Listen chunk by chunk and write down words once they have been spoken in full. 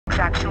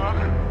Factual.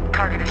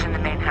 Target is in the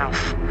main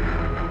house.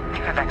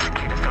 You have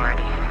execute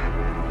authority.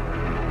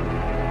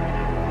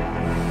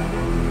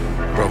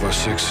 Bravo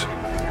 6.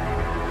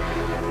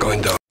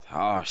 Going down.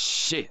 Oh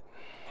shit.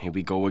 Here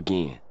we go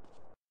again.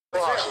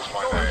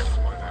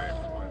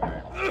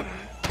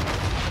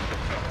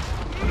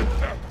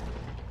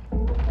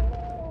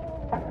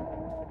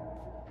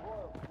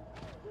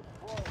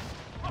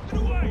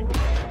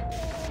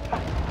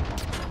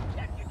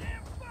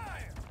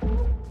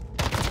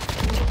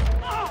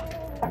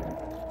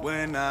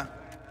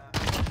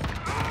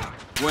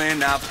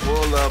 When I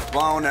pull up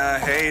on a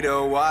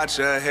hater, watch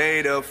a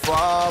hater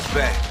fall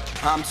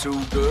back. I'm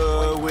too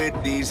good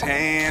with these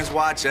hands,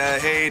 watch a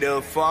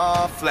hater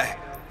fall flat.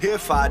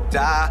 If I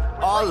die,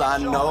 all I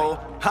know,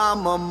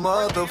 I'm a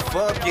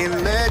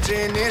motherfucking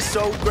legend. It's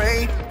so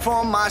great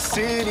for my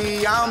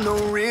city, I'm the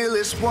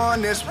realest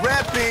one that's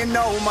reppin'.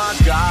 Oh my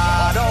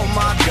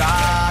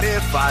God,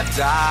 if I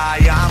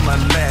die, I'm a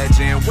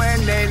legend.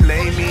 When they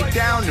lay me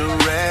down to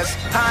rest,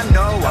 I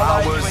know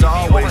I was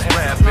always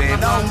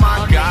reppin'. Oh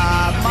my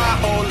God, my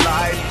whole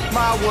life,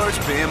 my word's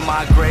been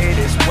my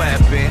greatest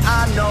weapon.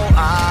 I know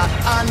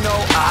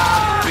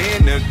I've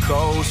been the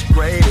coast's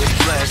greatest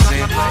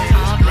blessing.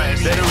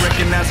 Better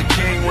recognize a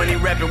king when he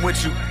rapping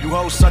with you. You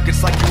hoes suck,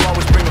 it's like you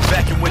always bring a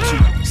vacuum with you.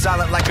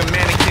 Silent like a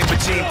mannequin,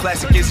 but you ain't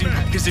plastic, is you?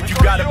 Cause if you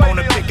got a bone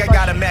to pick, I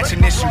got a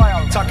matching issue.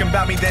 Talking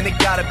about me, then it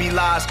gotta be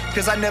lies.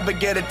 Cause I never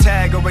get a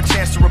tag or a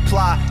chance to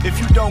reply. If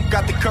you don't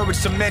got the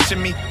courage to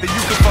mention me, then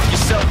you can fuck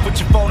yourself, put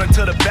your phone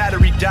until the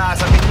battery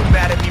dies. I mean, you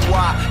mad at me,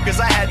 why? Cause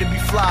I had to be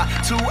fly.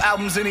 2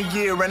 albums in a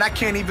year and I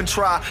can't even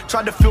try.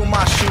 Tried to fill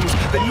my shoes,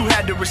 then you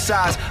had to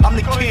resize. I'm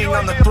the king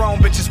on the throne,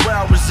 bitch, is where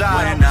I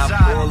reside. When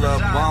I pull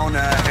up on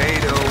a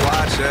hater,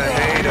 watch a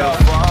hater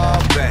fall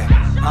back.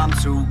 I'm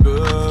too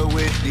good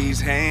with these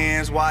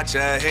hands, watch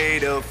a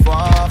hater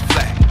fall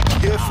flat.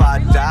 If I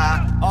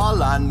die,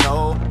 all I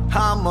know,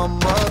 I'm a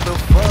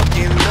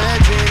motherfucking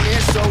legend.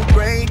 It's so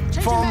great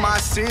for my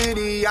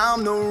city,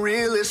 I'm the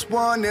realest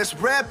one that's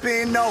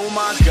reppin'. Oh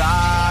my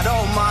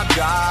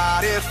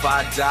God, if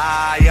I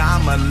die,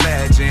 I'm a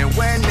legend.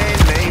 When they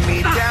lay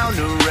me down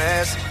to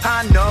rest,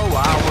 I know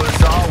I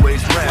was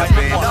always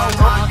reppin'. Oh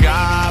my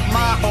God,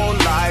 my whole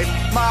life,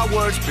 my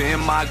word's been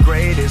my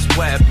greatest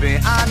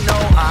weapon. I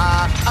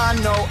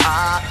know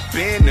I've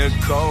been the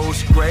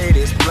coast's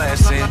greatest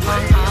blessing.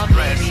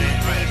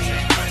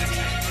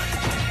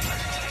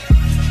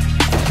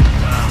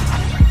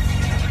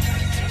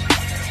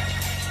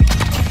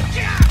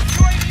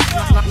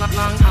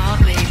 Long haul,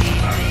 baby.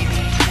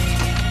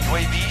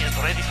 UAV is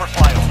ready for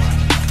flyover.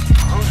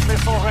 Cruise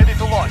missile ready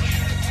to launch.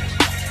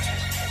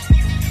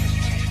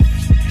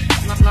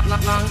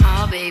 Long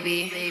haul,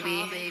 baby.